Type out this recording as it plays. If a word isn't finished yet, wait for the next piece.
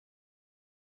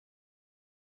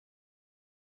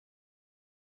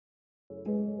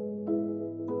Hello,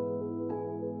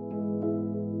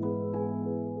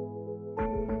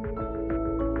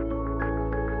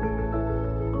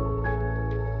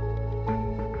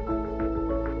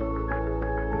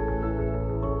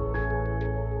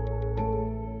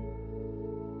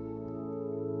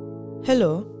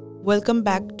 welcome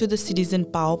back to the Citizen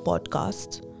Power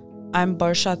podcast. I'm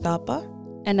Barsha Thapa.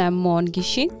 And I'm Mon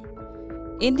Gishing.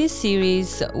 In this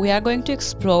series, we are going to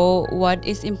explore what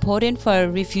is important for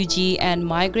refugee and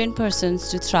migrant persons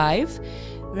to thrive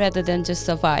rather than just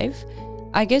survive.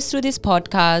 I guess through this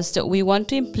podcast, we want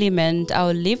to implement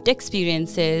our lived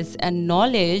experiences and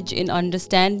knowledge in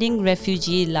understanding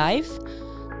refugee life,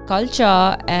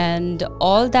 culture, and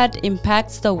all that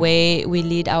impacts the way we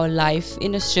lead our life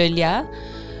in Australia.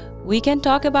 We can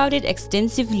talk about it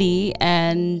extensively,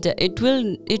 and it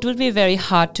will be very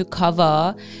hard to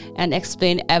cover and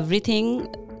explain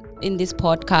everything in this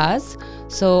podcast.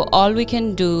 So all we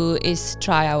can do is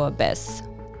try our best.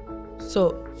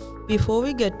 So, before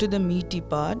we get to the meaty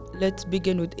part, let's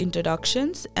begin with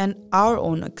introductions and our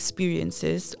own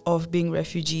experiences of being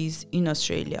refugees in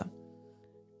Australia.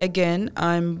 Again,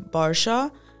 I'm Barsha,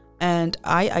 and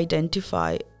I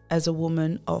identify as a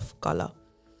woman of color.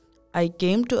 I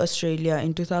came to Australia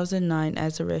in 2009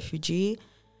 as a refugee,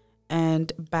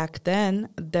 and back then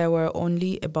there were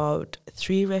only about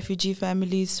 3 refugee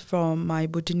families from my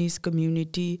Bhutanese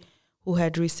community who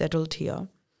had resettled here.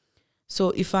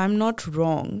 So if I'm not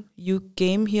wrong, you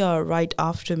came here right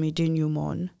after me, didn't you,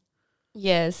 Mon?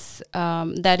 Yes,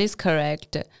 that is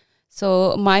correct.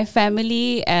 So my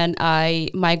family and I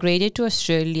migrated to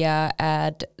Australia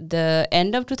at the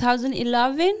end of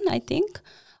 2011, I think.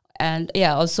 And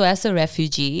also as a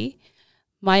refugee.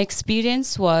 My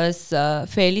experience was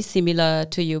fairly similar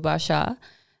to you, Basha.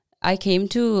 I came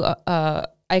to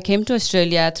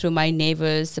Australia through my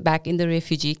neighbors back in the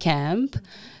refugee camp.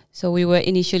 So we were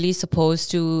initially supposed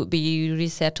to be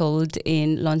resettled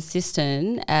in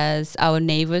Launceston as our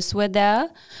neighbors were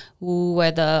there, who were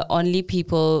the only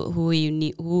people who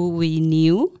we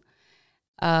knew.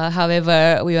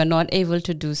 However, we were not able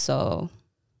to do so.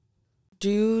 Do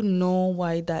you know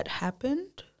why that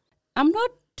happened? I'm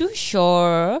not too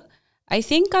sure. I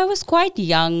think I was quite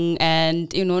young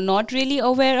and, not really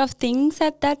aware of things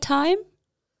at that time.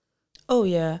 Oh,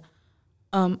 yeah.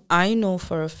 I know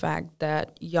for a fact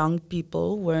that young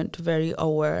people weren't very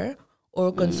aware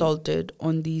or consulted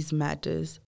on these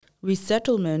matters.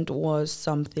 Resettlement was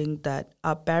something that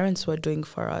our parents were doing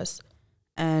for us,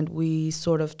 and we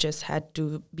sort of just had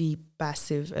to be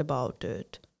passive about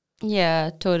it. Yeah,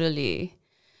 totally.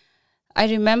 I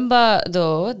remember,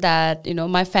 though, that,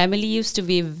 my family used to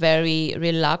be very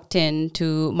reluctant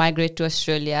to migrate to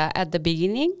Australia at the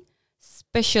beginning,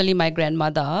 especially my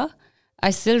grandmother. I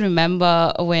still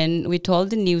remember when we told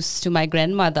the news to my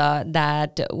grandmother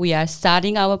that we are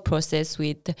starting our process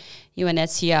with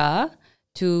UNHCR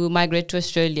to migrate to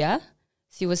Australia.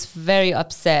 She was very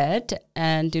upset,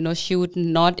 and, she would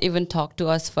not even talk to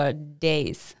us for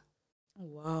days.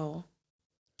 Wow.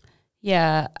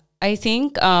 Yeah, I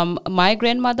think my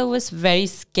grandmother was very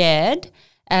scared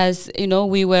as,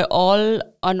 we were all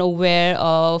unaware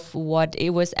of what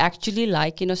it was actually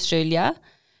like in Australia.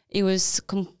 It was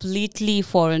completely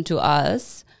foreign to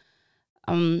us.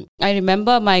 I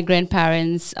remember my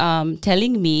grandparents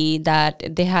telling me that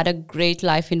they had a great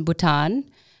life in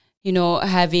Bhutan,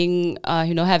 having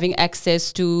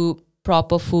access to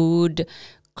proper food,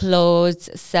 clothes,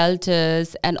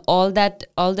 shelters, and all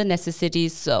the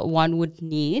necessities one would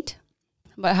need.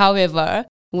 But however,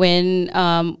 when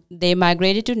they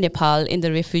migrated to Nepal in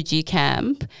the refugee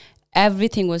camp,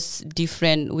 everything was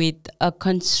different with a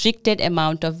constricted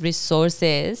amount of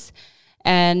resources.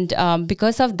 And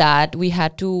because of that, we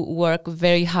had to work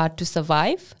very hard to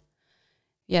survive.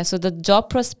 Yeah, so the job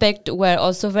prospects were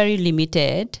also very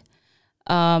limited.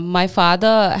 My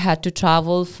father had to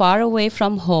travel far away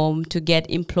from home to get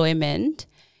employment.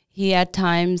 He at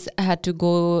times had to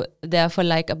go there for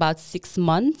like about 6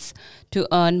 months to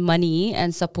earn money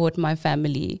and support my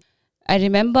family. I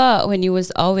remember when he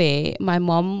was away, my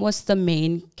mom was the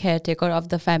main caretaker of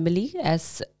the family,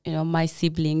 as my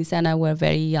siblings and I were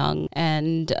very young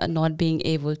and not being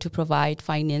able to provide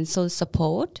financial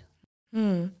support.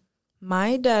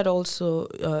 My dad also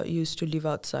used to live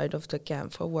outside of the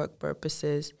camp for work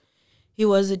purposes. He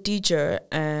was a teacher,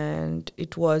 and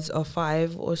it was a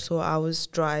 5 or so hours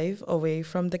drive away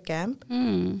from the camp.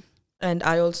 And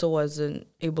I also wasn't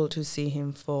able to see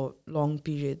him for long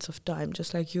periods of time,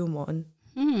 just like you, Mon.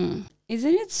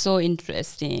 Isn't it so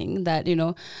interesting that,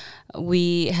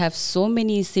 we have so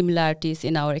many similarities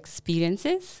in our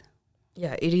experiences?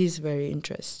 Yeah, it is very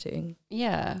interesting.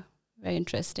 Yeah, very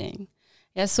interesting.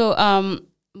 Yeah, so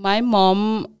my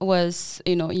mom was,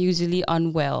 usually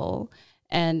unwell,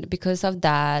 and because of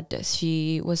that,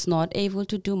 she was not able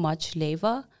to do much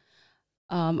labor.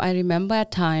 I remember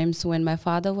at times when my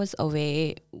father was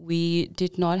away, we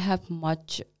did not have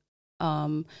much,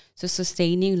 so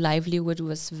sustaining livelihood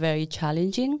was very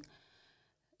challenging.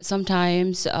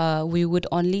 Sometimes we would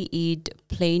only eat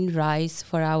plain rice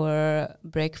for our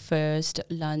breakfast,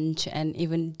 lunch, and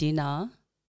even dinner.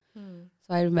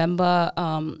 So I remember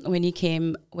when he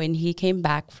came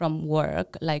back from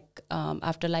work, like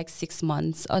after like 6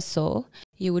 months or so,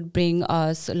 he would bring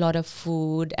us a lot of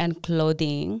food and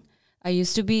clothing. I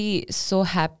used to be so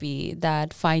happy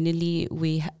that finally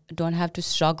we don't have to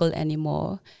struggle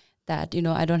anymore. That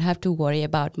I don't have to worry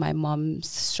about my mom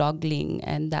struggling,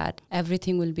 and that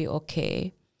everything will be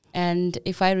okay. And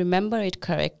if I remember it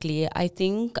correctly, I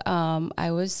think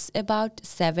I was about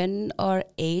 7 or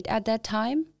 8 at that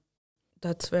time.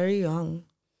 That's very young.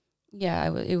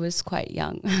 Yeah, it was quite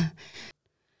young.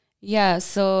 Yeah,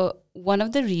 so one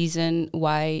of the reason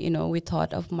why, we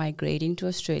thought of migrating to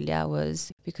Australia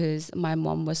was because my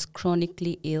mom was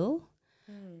chronically ill.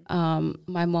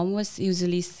 My mom was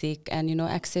usually sick, and,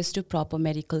 access to proper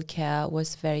medical care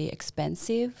was very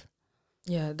expensive.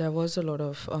 Yeah, there was a lot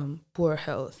of poor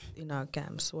health in our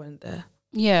camps, weren't there?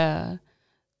 Yeah.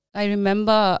 I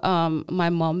remember my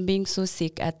mom being so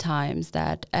sick at times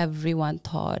that everyone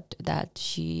thought that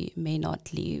she may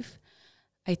not live.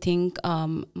 I think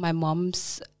my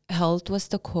mom's health was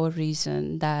the core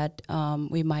reason that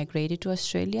we migrated to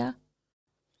Australia.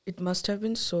 It must have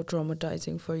been so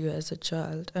traumatizing for you as a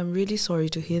child. I'm really sorry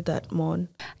to hear that, Mon.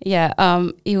 Yeah,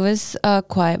 it was a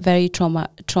quite very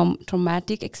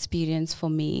traumatic experience for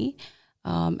me.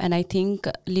 And I think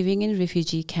living in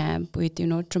refugee camp with,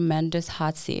 tremendous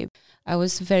hardship, I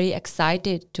was very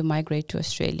excited to migrate to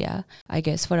Australia, I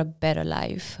guess, for a better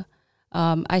life.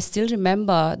 I still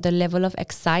remember the level of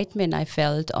excitement I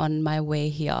felt on my way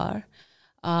here.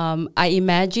 I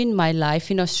imagine my life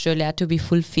in Australia to be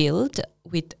fulfilled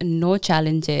with no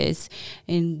challenges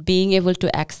in being able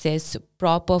to access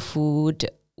proper food,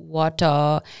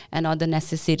 water, and other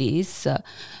necessities,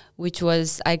 which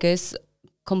was, I guess,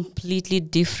 completely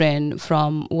different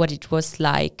from what it was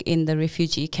like in the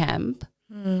refugee camp.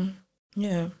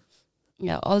 Yeah.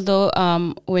 Yeah, although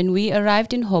when we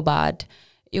arrived in Hobart,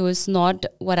 it was not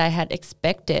what I had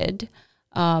expected.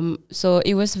 So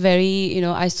it was very,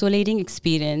 isolating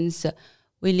experience.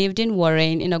 We lived in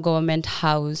Warren in a government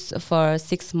house for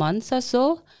 6 months or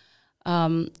so.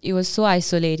 It was so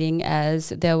isolating as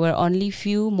there were only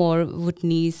few more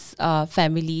Bhutanese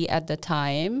family at the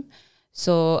time.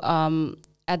 So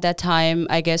at that time,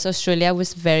 I guess Australia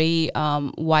was very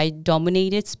white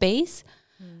dominated space.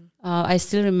 I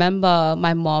still remember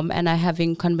my mom and I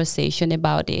having conversation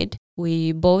about it.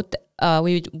 We both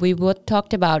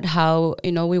talked about how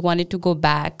we wanted to go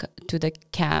back to the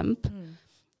camp,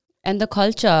 and the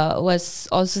culture was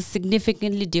also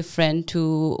significantly different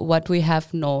to what we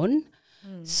have known.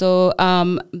 So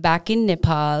back in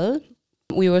Nepal,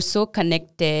 we were so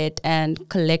connected and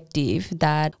collective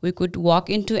that we could walk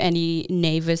into any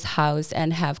neighbor's house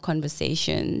and have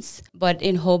conversations. But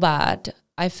in Hobart,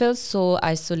 I felt so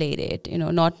isolated,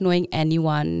 not knowing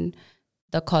anyone.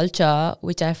 The culture,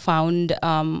 which I found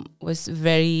was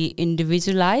very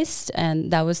individualized, and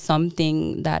that was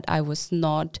something that I was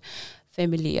not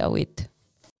familiar with.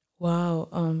 Wow.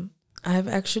 I've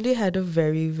actually had a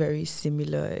very, very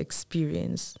similar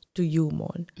experience to you,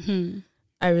 Mon.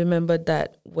 I remember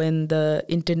that when the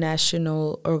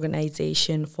International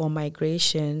Organization for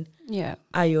Migration, Yeah.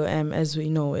 IOM as we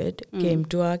know it, came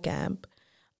to our camp,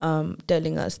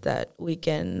 telling us that we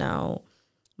can now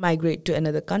migrate to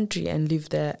another country and live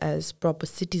there as proper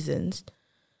citizens,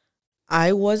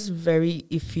 I was very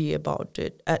iffy about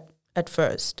it at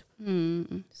first.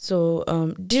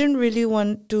 So didn't really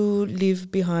want to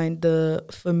leave behind the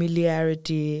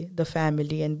familiarity, the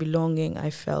family and belonging I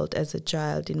felt as a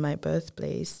child in my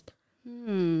birthplace.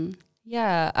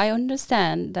 Yeah, I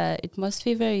understand that it must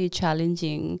be very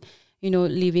challenging,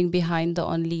 leaving behind the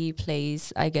only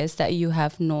place, I guess, that you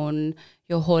have known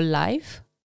your whole life.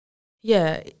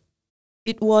 Yeah,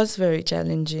 it was very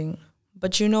challenging.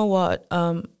 But you know what?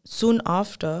 Soon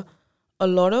after, a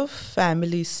lot of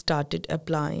families started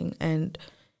applying, and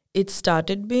it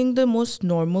started being the most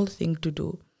normal thing to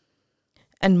do.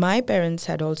 And my parents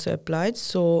had also applied,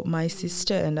 so my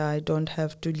sister and I don't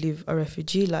have to live a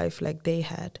refugee life like they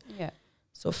had. Yeah.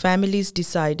 So families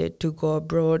decided to go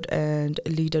abroad and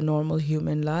lead a normal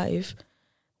human life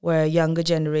where younger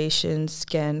generations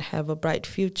can have a bright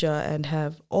future and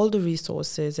have all the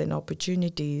resources and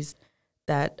opportunities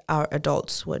that our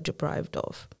adults were deprived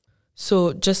of.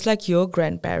 So just like your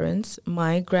grandparents,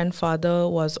 my grandfather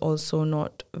was also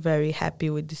not very happy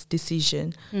with this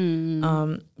decision.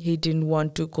 He didn't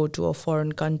want to go to a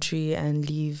foreign country and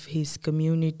leave his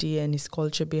community and his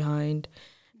culture behind.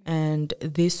 And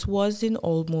this was in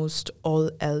almost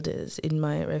all elders in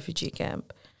my refugee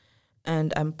camp.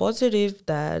 And I'm positive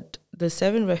that the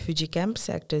 7 refugee camp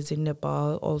sectors in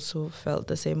Nepal also felt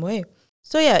the same way.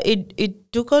 So yeah,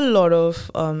 it took a lot of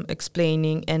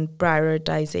explaining and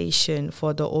prioritization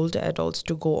for the older adults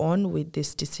to go on with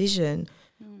this decision,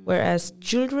 whereas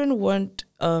children weren't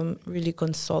really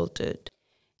consulted.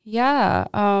 Yeah,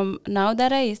 now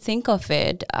that I think of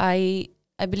it, I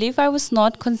believe I was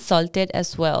not consulted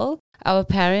as well. Our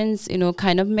parents,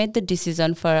 kind of made the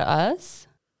decision for us.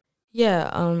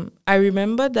 Yeah, I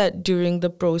remember that during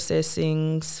the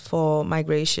processings for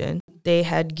migration, they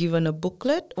had given a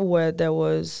booklet where there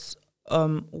was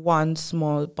one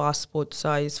small passport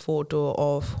size photo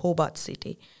of Hobart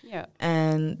City. Yeah.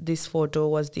 And this photo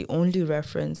was the only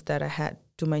reference that I had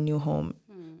to my new home.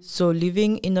 So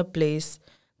living in a place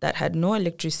that had no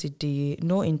electricity,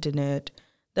 no internet,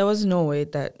 there was no way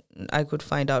that I could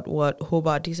find out what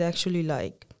Hobart is actually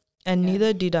like. And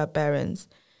neither did our parents.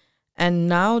 And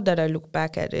now that I look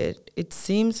back at it, it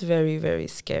seems very, very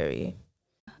scary.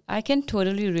 I can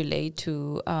totally relate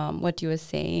to what you were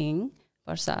saying,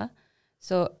 Parsa.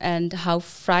 So, and how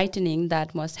frightening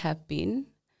that must have been.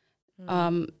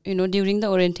 During the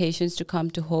orientations to come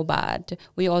to Hobart,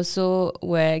 we also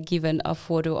were given a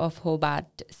photo of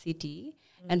Hobart City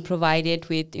and provided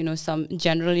with, some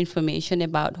general information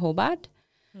about Hobart.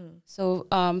 So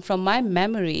from my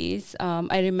memories,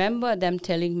 I remember them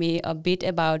telling me a bit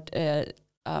about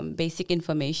basic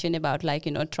information about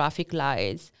traffic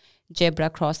lights, zebra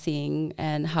crossing,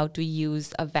 and how to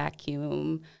use a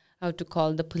vacuum, how to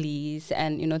call the police,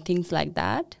 and, things like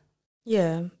that.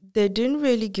 Yeah, they didn't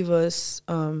really give us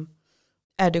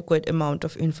adequate amount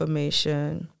of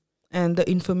information. And the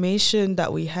information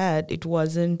that we had, it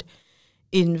wasn't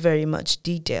in very much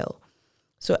detail.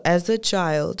 So as a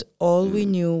child, all we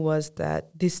knew was that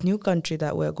this new country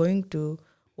that we're going to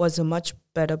was a much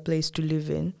better place to live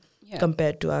in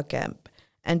compared to our camp.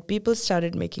 And people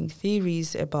started making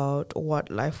theories about what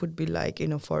life would be like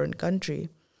in a foreign country.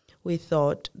 We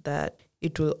thought that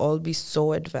it will all be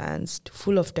so advanced,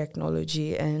 full of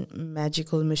technology and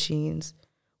magical machines,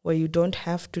 where you don't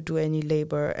have to do any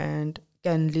labor and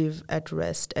can live at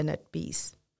rest and at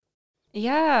peace.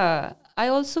 Yeah, I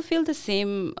also feel the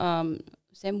same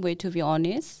way, to be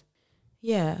honest.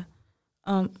 Yeah.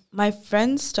 My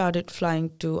friends started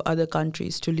flying to other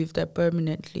countries to live there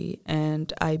permanently,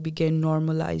 and I began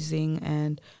normalizing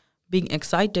and being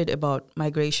excited about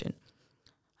migration.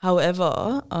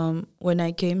 However, when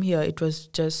I came here, it was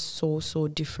just so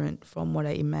different from what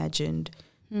I imagined.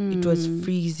 It was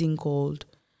freezing cold,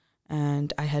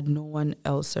 and I had no one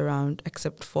else around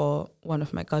except for one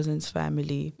of my cousin's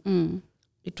family.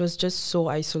 It was just so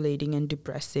isolating and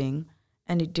depressing,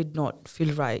 and it did not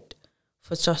feel right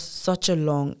for just such a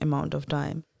long amount of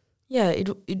time. Yeah,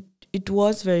 it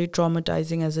was very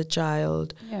traumatizing as a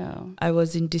child. Yeah. I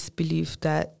was in disbelief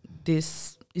that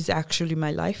this is actually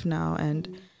my life now,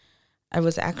 and I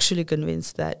was actually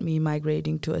convinced that me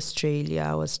migrating to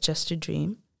Australia was just a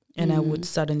dream, and I would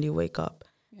suddenly wake up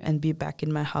and be back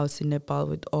in my house in Nepal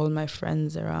with all my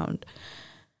friends around.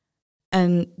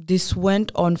 And this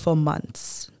went on for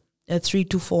months, 3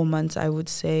 to 4 months, I would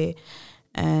say.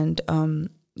 And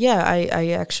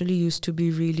I actually used to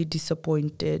be really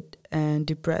disappointed and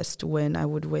depressed when I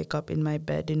would wake up in my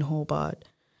bed in Hobart.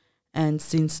 And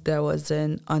since there was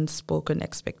an unspoken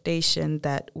expectation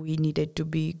that we needed to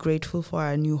be grateful for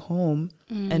our new home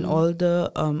and all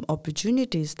the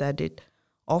opportunities that it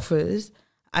offers,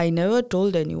 I never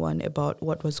told anyone about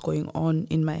what was going on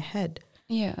in my head.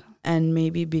 Yeah. And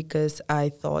maybe because I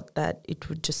thought that it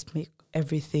would just make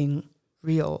everything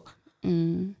real.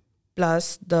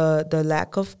 Plus, the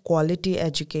lack of quality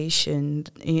education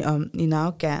in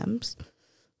our camps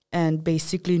and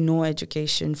basically no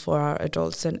education for our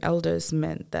adults and elders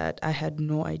meant that I had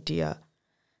no idea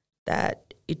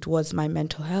that it was my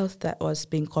mental health that was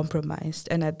being compromised.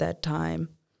 And at that time,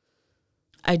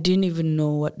 I didn't even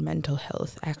know what mental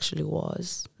health actually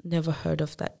was. Never heard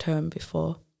of that term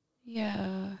before.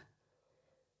 Yeah.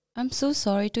 I'm so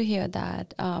sorry to hear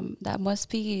that. That must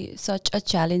be such a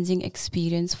challenging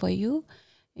experience for you,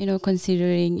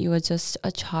 considering you were just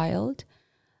a child.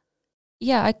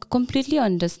 Yeah, I completely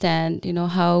understand,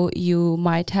 how you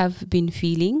might have been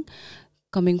feeling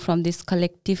coming from this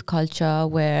collective culture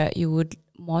where you would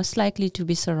most likely to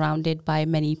be surrounded by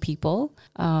many people.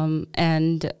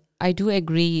 And I do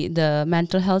agree the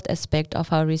mental health aspect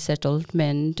of our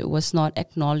resettlement was not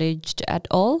acknowledged at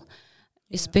all,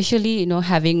 especially, not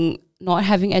having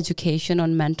education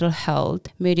on mental health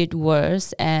made it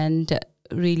worse and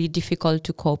really difficult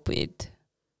to cope with.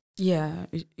 Yeah,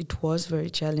 it was very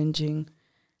challenging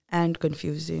and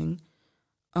confusing.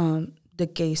 The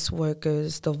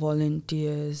caseworkers, the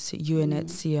volunteers,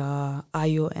 UNHCR,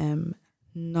 IOM,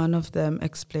 none of them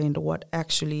explained what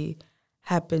actually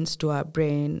happens to our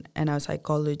brain and our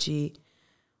psychology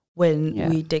when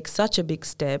we take such a big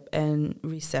step and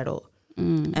resettle.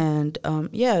 And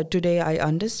today I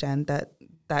understand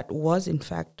that was in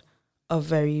fact a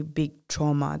very big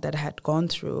trauma that I had gone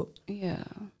through. Yeah.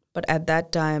 But at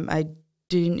that time, I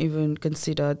didn't even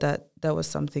consider that there was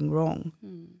something wrong.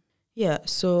 Yeah,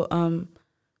 so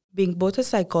being both a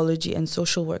psychology and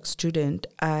social work student,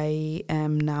 I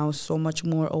am now so much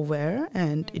more aware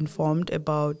and informed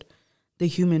about the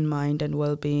human mind and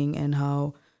well-being and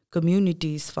how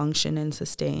communities function and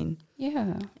sustain.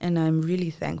 Yeah. And I'm really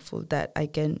thankful that I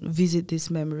can visit these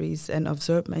memories and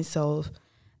observe myself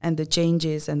and the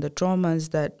changes and the traumas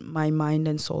that my mind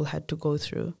and soul had to go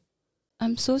through.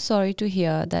 I'm so sorry to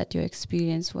hear that your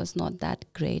experience was not that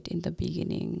great in the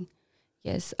beginning.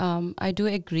 Yes, I do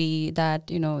agree that,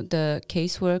 the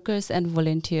caseworkers and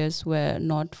volunteers were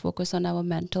not focused on our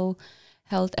mental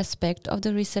health aspect of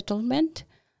the resettlement.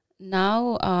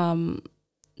 Now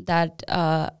that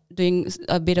doing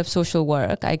a bit of social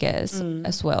work, I guess,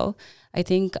 as well, I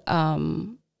think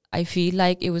I feel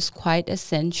like it was quite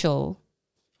essential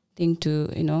thing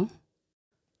to,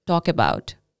 talk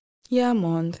about. Yeah,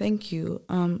 Mon, thank you.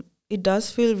 It does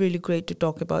feel really great to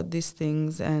talk about these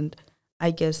things, and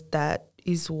I guess that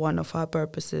is one of our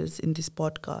purposes in this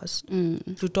podcast,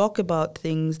 to talk about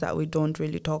things that we don't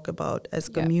really talk about as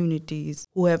communities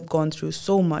who have gone through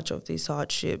so much of these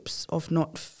hardships of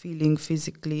not feeling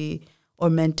physically or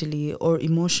mentally or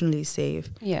emotionally safe.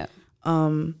 Yeah.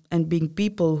 And being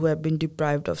people who have been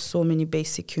deprived of so many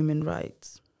basic human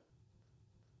rights.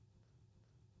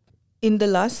 In the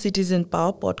last Citizen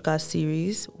Power podcast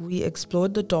series, we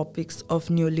explored the topics of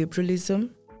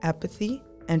neoliberalism, apathy,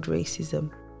 and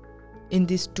racism. In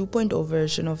this 2.0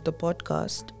 version of the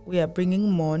podcast, we are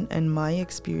bringing Mon and my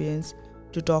experience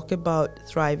to talk about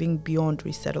thriving beyond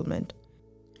resettlement.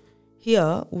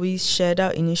 Here, we shared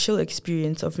our initial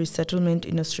experience of resettlement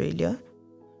in Australia.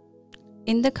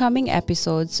 In the coming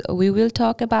episodes, we will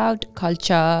talk about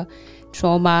culture,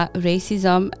 trauma,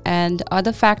 racism, and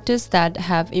other factors that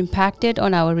have impacted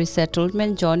on our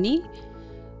resettlement journey.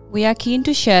 We are keen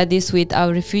to share this with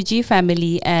our refugee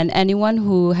family and anyone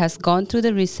who has gone through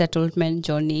the resettlement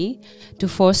journey to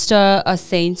foster a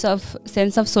sense of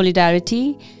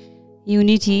solidarity,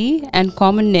 unity, and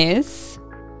commonness.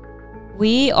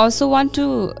 We also want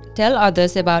to tell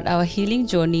others about our healing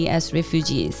journey as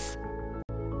refugees.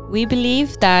 We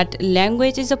believe that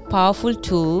language is a powerful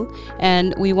tool,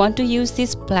 and we want to use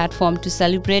this platform to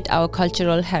celebrate our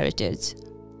cultural heritage.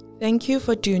 Thank you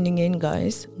for tuning in,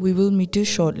 guys. We will meet you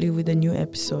shortly with a new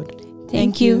episode.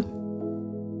 Thank you.